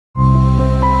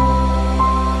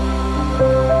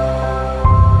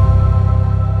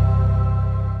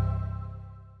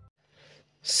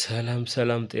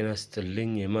ሰላም ጤና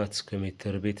ይስጥልኝ የማትስ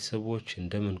ኮሜትር ቤተሰቦች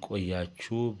እንደምን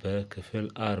ቆያችሁ በክፍል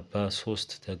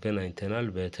 43 ተገናኝተናል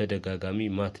በተደጋጋሚ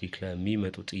ማትሪክ ላይ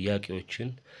የሚመጡ ጥያቄዎችን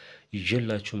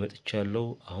ይዤላችሁ መጥቻለሁ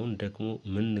አሁን ደግሞ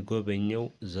ምን ጎበኘው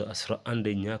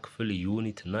 11ኛ ክፍል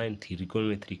ዩኒት 9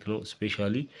 ትሪጎኖሜትሪክ ነው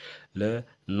ስፔሻሊ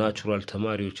ለናቹራል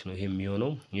ተማሪዎች ነው ይሄ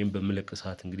የሚሆነው ይሄን በመለቀ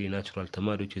ሰዓት እንግዲህ ናቹራል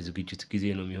ተማሪዎች የዝግጅት ጊዜ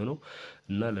ነው የሚሆነው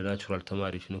እና ለናቹራል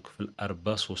ተማሪዎች ነው ክፍል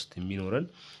 43 የሚኖረን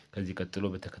ከዚህ ቀጥሎ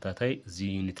በተከታታይ እዚህ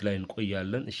ዩኒት ላይ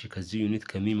እንቆያለን እሺ ከዚህ ዩኒት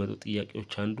ከሚመጡ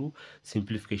ጥያቄዎች አንዱ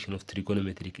simplification of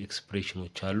trigonometric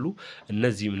expressions አሉ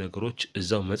እነዚህም ነገሮች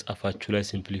እዛው መጻፋችሁ ላይ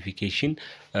simplification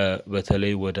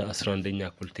በተለይ ወደ 11ኛ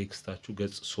ክፍል ቴክስታችሁ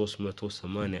ገጽ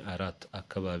 384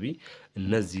 አካባቢ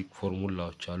እነዚህ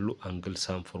ፎርሙላዎች አሉ አንግል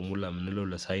ሳም ፎርሙላ ምንለው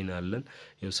ለሳይን አለን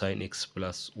የሳይን x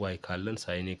 + y ካለን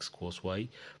ሳይን x cos y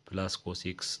plus cos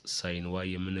x sin y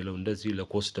የምንለው እንደዚህ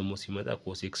ለኮስ ደግሞ ሲመጣ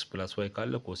cos x + y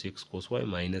ካለ cos x cos y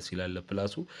ማይነስ ይላል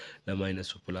ለፕላሱ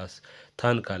ለማይነሱ ፕላስ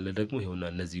ታን ካለ ደግሞ ይሄውና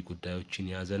እነዚህ ጉዳዮችን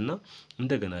ያዘና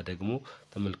እንደገና ደግሞ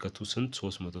ተመልከቱ ስንት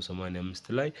 385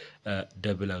 ላይ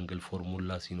ደብል አንግል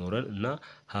ፎርሙላ ሲኖረን እና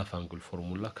ሃፍ አንግል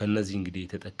ፎርሙላ ከነዚህ እንግዲህ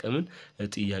የተጠቀምን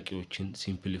ጥያቄዎችን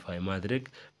ሲምፕሊፋይ ማድረግ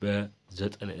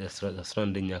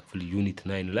በ11ኛ ክፍል ዩኒት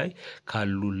 9 ላይ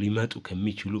ካሉ ሊመጡ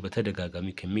ከሚችሉ በተደጋጋሚ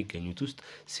ከሚገኙት ውስጥ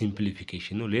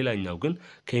simplification ነው ሌላኛው ግን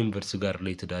ከኢንቨርስ ጋር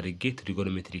ሪሌትድ አድርጌ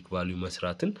ትሪጎኖሜትሪክ ቫልዩ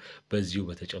መስራትን በዚሁ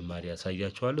በተጨማሪ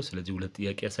ያሳያችኋለሁ ስለዚህ ሁለት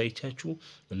ጥያቄ ያሳይቻችሁ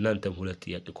እናንተም ሁለት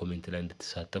ጥያቄ ኮሜንት ላይ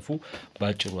እንድትሳተፉ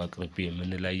ባጭሩ አቅርቤ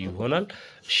የምንላይ ይሆናል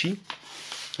እሺ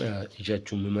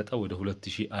ይጃችሁ የሚመጣው ወደ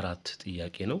 2004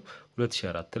 ጥያቄ ነው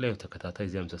 2004 ላይ ተከታታይ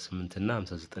 58 እና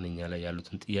 59ኛ ላይ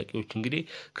ያሉትን ጥያቄዎች እንግዲህ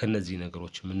ከነዚህ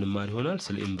ነገሮች ምንማር ይሆናል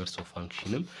ስለ ኢንቨርስ ኦፍ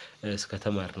ፋንክሽንም እስከ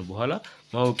ተማርን በኋላ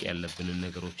ማወቅ ያለብን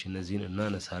ነገሮች እነዚህን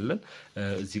እናነሳለን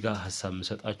እዚህ ጋር ሐሳብ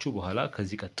መሰጣችሁ በኋላ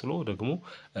ከዚህ ቀጥሎ ደግሞ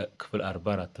ክፍል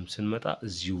 44ም ስንመጣ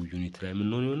እዚሁ ዩኒት ላይ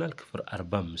ምን ሆነ ይሆናል ክፍል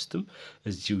 45ም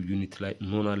እዚሁ ዩኒት ላይ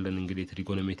እንሆናለን እንግዲህ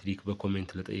ትሪጎኖሜትሪክ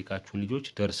በኮሜንት ለጠይቃችሁ ልጆች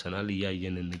ደርሰናል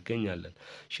ያየን እንገኛለን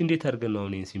እሺ እንዴት አድርገን ነው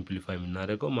እኔን ሲምፕሊፋይ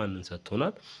የምናደርገው ማንን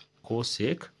ሰጥቶናል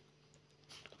cosec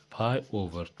pi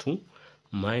over 2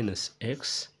 minus x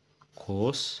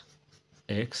cos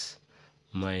x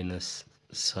minus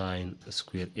sin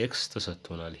square x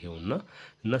ተሰጥቶናል ይሄውና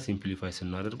ሲምፕሊፋይ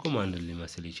ስናደርገው ማንን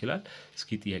ሊመስል ይችላል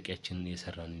እስኪ ጥያቄያችንን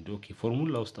የሰራን እንደው ኦኬ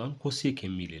ፎርሙላ ውስጥ አሁን cosec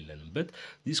የሚል የለንበት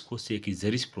this cosec is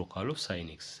the reciprocal of sin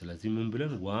x ስለዚህ ምን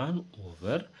ብለን 1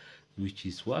 over which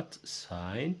is what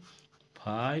sin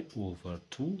pi over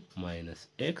 2 minus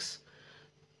x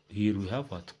here we have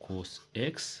what cos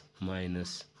x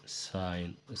minus sin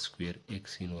square x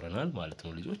ይኖረናል ማለት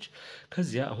ነው ልጆች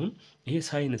ከዚያ አሁን ይሄ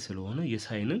ሳይን ስለሆነ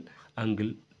የሳይንን አንግል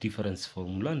ዲፈረንስ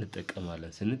ፎርሙላ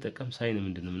እንጠቀማለን ስንጠቀም ሳይን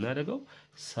ምንድነው የምናደርገው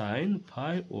sin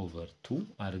pi over 2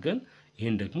 አድርገን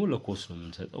ይሄን ደግሞ ለኮስ ነው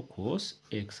የምንሰጠው cos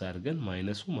x አድርገን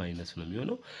ማይነሱ ማይነስ ነው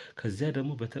የሚሆነው ከዚያ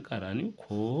ደግሞ በተቃራኒው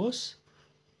cos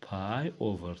pi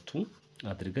over 2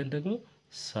 አድርገን ደግሞ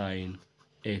sin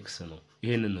x ነው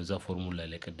ይሄንን ነው ዛ ፎርሙላ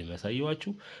ላይ ቀድም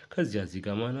ያሳየዋችሁ ከዚያ እዚህ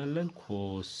ጋር ማን አለን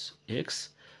cos x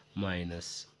minus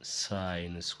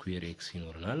sin square x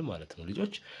ይኖርናል ማለት ነው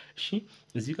ልጆች እሺ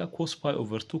እዚህ ጋር cos pi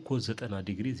over 2 cos 90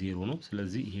 ዲግሪ 0 ነው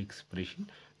ስለዚህ ይሄ ኤክስፕሬሽን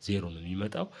 0 ነው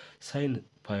የሚመጣው sin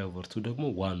pi over 2 ደግሞ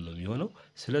 1 ነው የሚሆነው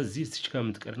ስለዚህ እዚህ ጋር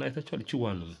የምትቀርና አይታችኋል እቺ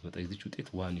 1 ነው የምትመጣው እዚህ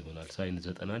ውጤት 1 ይሆናል sin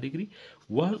 90 ዲግሪ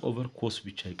 1 over cos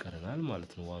ብቻ ይቀርናል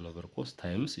ማለት ነው 1 over cos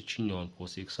ታይምስ እቺኛውን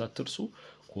cos x አትርሱ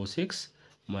cos x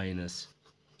minus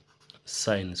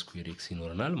sin square x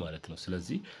ይኖርናል ማለት ነው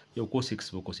ስለዚህ ያው cos x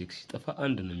በcos x ሲጠፋ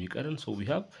አንድ ነው የሚቀረን so we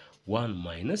have 1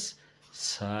 minus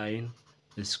sin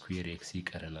square x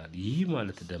ይቀርናል ይህ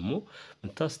ማለት ደግሞ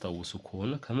እንታስታውሱ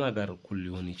ከሆነ ከማጋር እኩል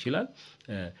ሊሆን ይችላል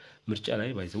ምርጫ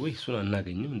ላይ ባይዘው እሱን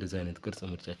አናገኝም እንደዛ አይነት ቅርጽ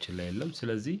ምርጫችን ላይ የለም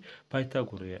ስለዚህ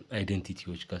ፓይታጎሪያን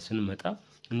አይደንቲቲዎች ጋር ስንመጣ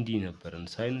እንዲህ ነበርን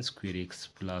sin square x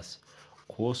plus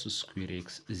cos square x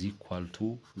is equal to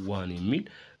 1 የሚል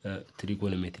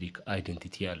ትሪጎኖሜትሪክ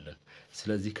አይደንቲቲ አለን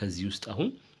ስለዚህ ከዚህ ውስጥ አሁን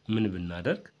ምን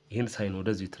ብናደርግ ይሄን ሳይን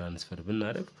ወደዚህ ትራንስፈር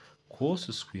ብናደርግ cos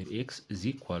square x is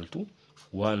equal to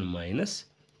 1 minus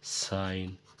sin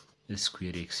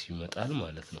square x ይመጣል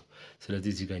ማለት ነው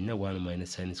ስለዚህ እዚህ ጋርኛ 1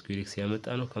 minus sin square x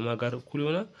ያመጣ ነው ከማጋር እኩል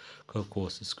ይሆናል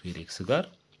ከcos square x ጋር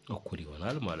እኩል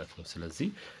ይሆናል ማለት ነው ስለዚህ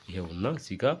ይሄውና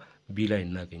እዚህ ጋር b ላይ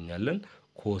እናገኛለን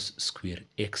cos square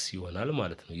x ይሆናል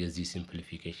ማለት ነው የዚህ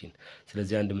simplification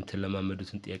ስለዚህ አንድ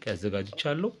የምትለማመዱትን ጥያቄ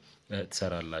አዘጋጅቻለሁ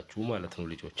ትሰራላችሁ ማለት ነው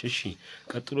ልጆች እሺ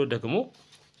ቀጥሎ ደግሞ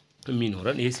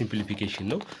የሚኖረን ይሄ simplification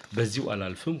ነው በዚሁ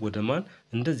አላልፍም ወደማን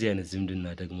እንደዚህ አይነት ዝምድና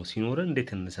ደግሞ ሲኖረን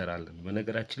እንዴት እንሰራለን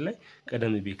በነገራችን ላይ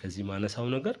ቀደም ቤ ከዚህ ማነሳው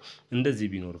ነገር እንደዚህ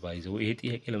ቢኖር ባይዘው ይሄ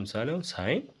ጥያቄ ለምሳሌ አሁን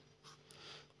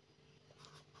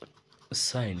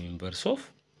sin inverse of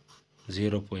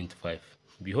 0.5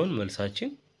 ቢሆን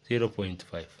መልሳችን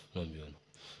 0.5 ነው የሚሆነው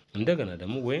እንደገና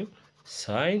ደግሞ ወይም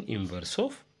sin inverse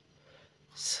of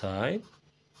sin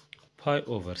pi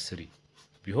over 3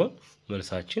 ቢሆን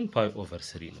መልሳችን pi over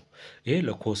 3 ነው ይሄ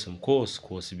ለኮስም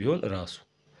ኮስ ቢሆን ራሱ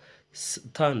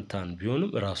ታን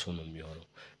ቢሆንም ራሱ ነው የሚሆነው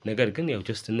ነገር ግን ያው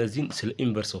ጀስት እነዚህን ስለ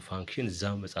ኢንቨርስ ኦፍ ፋንክሽን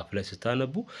እዛው መጽሐፍ ላይ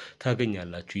ስታነቡ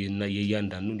ታገኛላችሁ እና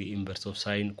የእያንዳንዱን የኢንቨርስ ኦፍ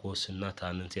ሳይን ኮስ እና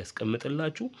ታንን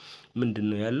ሲያስቀምጥላችሁ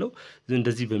ምንድነው ያለው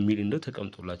እንደዚህ በሚል እንደው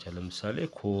ተቀምጦላችኋል ለምሳሌ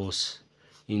ኮስ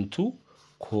ኢንቱ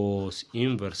ኮስ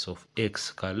ኢንቨርስ ኦፍ ኤክስ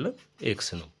ካለ ኤክስ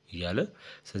ነው ይያለ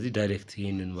ስለዚህ ዳይሬክት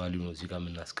ይሄንን ቫልዩ ነው እዚህ ጋር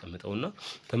የምናስቀምጠውና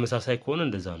ተመሳሳይ ከሆነ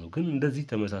እንደዛ ነው ግን እንደዚህ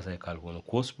ተመሳሳይ ካልሆነ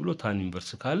ኮስ ብሎ ታን ኢንቨርስ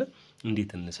ካለ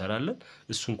እንዴት እንሰራለን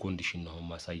እሱን ኮንዲሽን ነው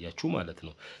ማሳያችሁ ማለት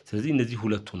ነው ስለዚህ እነዚህ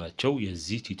ሁለቱ ናቸው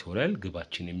የዚህ ቱቶሪያል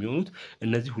ግባችን የሚሆኑት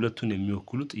እነዚህ ሁለቱን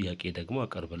የሚወክሉ ጥያቄ ደግሞ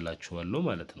አቀርብላችኋለሁ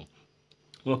ማለት ነው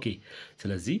ኦኬ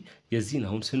ስለዚህ የዚህን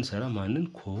አሁን ስንሰራ ማንን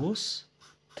ኮስ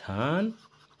ታን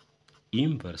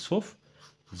ኢንቨርስ ኦፍ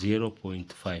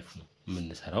 0.5 ነው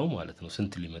ምንሰራው ማለት ነው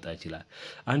ስንት ሊመጣ ይችላል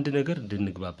አንድ ነገር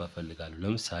እንድንግባባ ፈልጋለሁ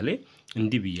ለምሳሌ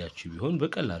እንዲህ ብያችሁ ቢሆን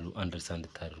በቀላሉ አንደርስታንድ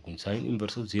ታደርጉኝ ሳይን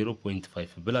ኢንቨርስ ኦፍ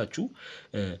 0.5 ብላችሁ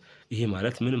ይሄ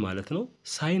ማለት ምን ማለት ነው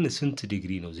ሳይን ስንት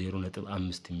ዲግሪ ነው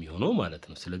 0.5 የሚሆነው ማለት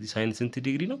ነው ስለዚህ ሳይን ስንት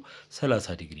ዲግሪ ነው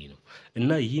 30 ዲግሪ ነው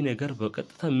እና ይሄ ነገር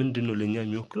በቀጥታ ምንድነው ለኛ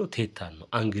የሚወክለው ቴታን ነው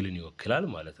አንግልን ይወክላል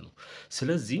ማለት ነው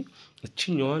ስለዚህ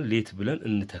እቺኛዋን ሌት ብለን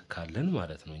እንተካለን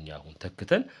ማለት ነው እኛ አሁን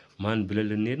ተክተን ማን ብለን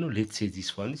ልንሄድ ነው ሌት ሴ ዚስ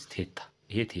ዋን ኢዝ ቴታ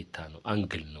ይሄ ቴታ ነው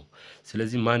አንግል ነው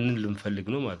ስለዚህ ማንን ልንፈልግ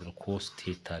ነው ማለት ነው ኮስ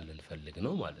ቴታ ልንፈልግ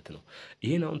ነው ማለት ነው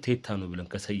ይሄን አሁን ቴታ ነው ብለን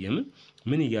ከሰየምን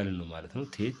ምን ይያልን ነው ማለት ነው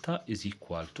ቴታ ኢዝ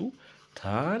ኢኳል ቱ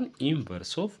tan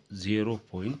inverse of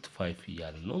 0.5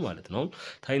 ይያልን ነው ማለት ነው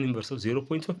tan inverse of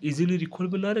 0.5 easily recall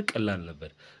ብናደርግ ቀላል ነበር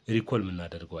ሪኮል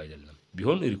ምናደርገው አይደለም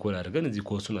ቢሆን ሪኮል አድርገን እዚህ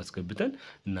ኮሱን አስገብተን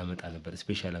እናመጣ ነበር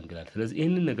ስፔሻል አንግል አለ ስለዚህ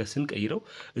ይሄንን ነገር ስንቀይረው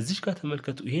እዚህ ጋር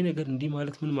ተመልከቱ ይሄ ነገር እንዲህ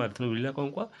ማለት ምን ማለት ነው በሌላ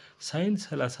ቋንቋ ሳይን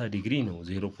 30 ዲግሪ ነው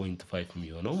 0.5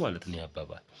 የሚሆነው ማለት ነው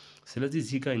ያባባል ስለዚህ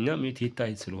እዚህ ጋር እኛም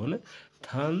ቴታ ስለሆነ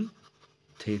tan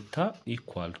ቴታ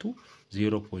ኢኳል ቱ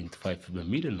 0.5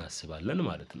 በሚል እናስባለን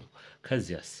ማለት ነው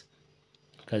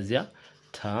ከዚያ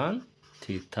tan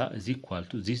theta is equal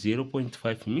to this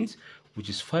 0.5 means which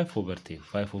is 5 over 10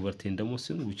 5 over 10 ደግሞ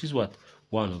ስን which is what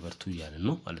 1 over 2 ያለን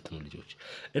ነው ማለት ነው ልጆች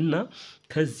እና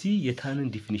ከዚህ የታንን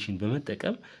ዲፊኒሽን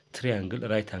በመጠቀም ትሪያንግል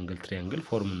ራይት አንግል ትሪያንግል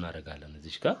ፎርም እናደርጋለን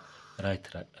እዚህ ጋር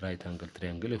ራይት አንግል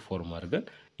ትሪያንግል ፎርም አድርገን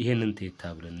ይሄንን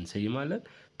ቴታ ብለን እንሰይማለን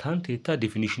tan theta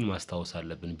ዲፊኒሽን ማስታወስ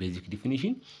አለብን ቤዚክ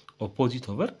ዲፊኒሽን ኦፖዚት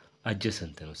ኦቨር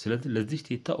አጀሰንት ነው ስለዚህ ለዚህ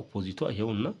ቴታ ኦፖዚቷ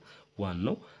ይሄውና 1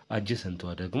 ነው አጀሰንቷ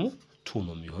ደግሞ 2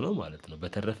 ነው የሚሆነው ማለት ነው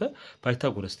በተረፈ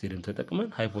ፓይታጎረስ ቴዎረም ተጠቅመን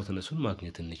ሃይፖቴነሱን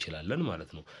ማግኘት እንችላለን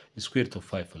ማለት ነው ስኩዌር ኦፍ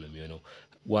 5 ነው የሚሆነው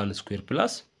 1 ስኩዌር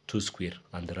ፕላስ 2 ስኩዌር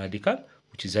አንድ ራዲካል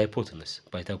which is hypotenuse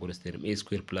ፓይታጎረስ ቴዎረም a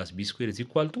square plus b square is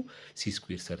equal to c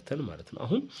square ሰርተን ማለት ነው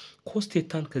አሁን ኮስ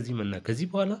ቴታን ከዚህ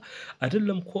በኋላ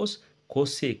አይደለም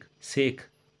ኮስ ሴክ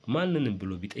ማንንም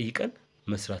ብሎ ቢጠይቀን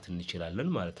መስራት እንችላለን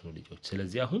ማለት ነው ልጆች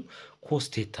ስለዚህ አሁን ኮስ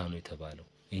ቴታ ነው የተባለው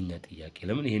የኛ ጥያቄ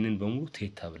ለምን ይሄንን በሙሉ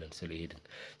ቴታ ብለን ስለሄድን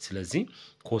ስለዚህ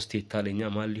ኮስ ቴታ ለኛ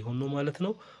ማን ሊሆን ነው ማለት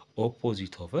ነው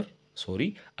ኦፖዚት ኦቨር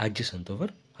adjacent over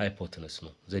hypotenuse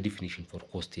ነው the definition for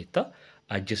cos theta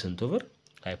adjacent over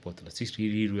hypotenuse this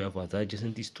here we have as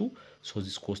adjacent is 2 so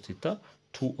this cos theta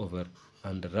 2 over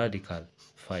and radical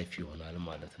 5 ይሆናል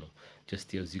ማለት ነው just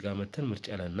እዚህ ጋር መተን ምርጫ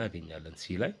ላይ እናገኛለን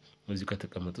ሲ ላይ እዚህ ጋር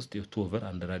ተቀመጥ ውስጥ 2 over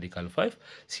and radical 5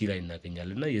 ሲ ላይ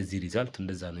እናገኛለንና የዚህ ሪዛልት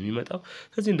እንደዛ ነው የሚመጣው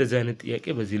ስለዚህ እንደዚህ አይነት ጥያቄ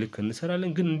በዚህ ልክ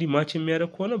እንሰራለን ግን እንዲህ ማች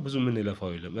የሚያደርግ ሆነ ብዙ ምን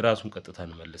ለፋው ይለም ራሱን ቀጥታ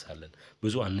እንመልሳለን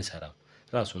ብዙ አንሰራም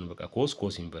ራሱን በቃ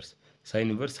ኮስ ኢንቨርስ ሳይን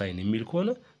ኢንቨርስ ሳይን የሚል ከሆነ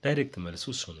ዳይሬክት መልሱ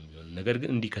እሱ ነው የሚሆነው ነገር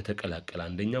ግን እንዲህ ከተቀላቀለ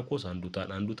አንደኛ ኮስ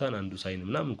አንዱ ሳይን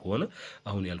ምናምን ከሆነ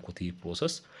አሁን ያልኩት ይሄ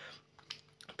ፕሮሰስ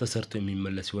ተሰርቶ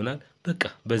የሚመለስ ይሆናል በቃ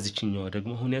በዚህኛው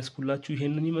ደግሞ አሁን ያስኩላችሁ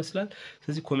ይሄንን ይመስላል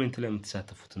ስለዚህ ኮሜንት ላይ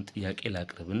የምትሳተፉትን ጥያቄ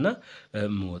ላቅርብና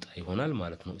ምወጣ ይሆናል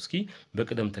ማለት ነው እስኪ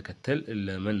በቅደም ተከተል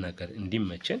ለመናገር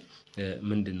እንዲመቸን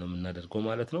ምንድነው የምናደርገው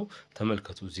ማለት ነው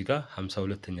ተመልከቱ እዚህ ጋር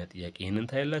 52ኛ ጥያቄ ይሄንን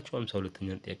ታያላችሁ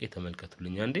 52ኛ ጥያቄ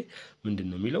ተመልከቱልኝ አንዴ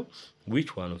ምንድነው የሚለው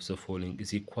which one of the following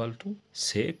is equal to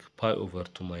sec pi over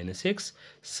 2 minus x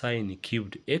sin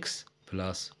cubed x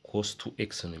plus cos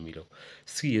 2x ነው የሚለው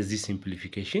እስኪ የዚህ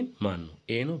ሲምፕሊፊኬሽን ማን ነው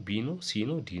a ነው b ነው c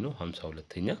ነው d ነው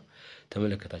 52ኛ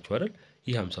ተመለከታችሁ አይደል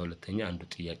ይህ 52ኛ አንዱ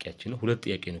ጥያቄያችን ነው። ሁለት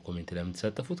ጥያቄ ነው ኮሜንት ላይ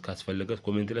የምትሳተፉት። ካስፈለገ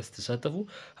ኮሜንት ላይ ስትሳተፉ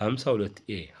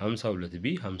 52A 52B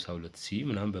 52C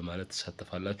ምናምን በማለት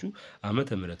ተሳተፋላችሁ።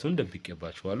 ዓመተ ምህረቱን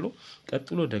ደብቄባችኋለሁ።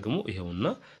 ቀጥሎ ደግሞ ይሄውና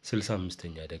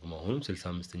 65ኛ ደግሞ አሁንም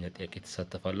 65ኛ ጥያቄ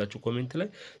ተሳተፋላችሁ ኮሜንት ላይ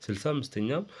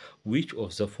 65ኛም which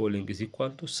of the following is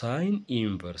equal to sin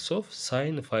inverse of sin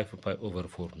 5π/4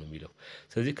 ነው የሚለው።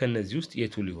 ስለዚህ ከነዚህ ውስጥ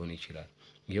የቱ ሊሆን ይችላል?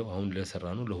 ይሄው አሁን ለሰራ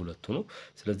ነው ለሁለቱ ነው።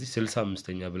 ስለዚህ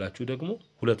 65ኛ ብላችሁ ደግሞ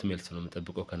ሁለት መልስ ነው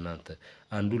የምጠብቀው ከናንተ።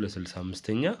 አንዱ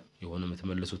ለ65ኛ የሆነ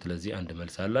የምትመልሱት ለዚህ አንድ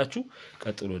መልስ አላችሁ።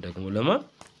 ቀጥሎ ደግሞ ለማን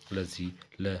ለዚህ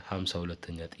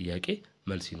ለ52ኛ ጥያቄ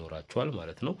መልስ ይኖራችኋል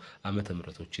ማለት ነው። ዓመተ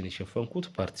ምህረቶችን የሸፈንኩት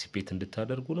ፓርቲሲፔት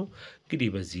እንድታደርጉ ነው። እንግዲህ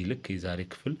በዚህ ልክ የዛሬ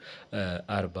ክፍል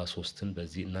 43ን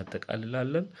በዚህ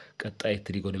እናጠቃልላለን። ቀጣይ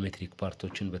ትሪጎኖሜትሪክ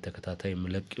ፓርቶችን በተከታታይ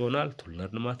ምለቅ ይሆናል። ቱ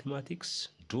ለርን ማቴማቲክስ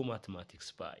ዱ ማቴማቲክስ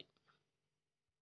ባይ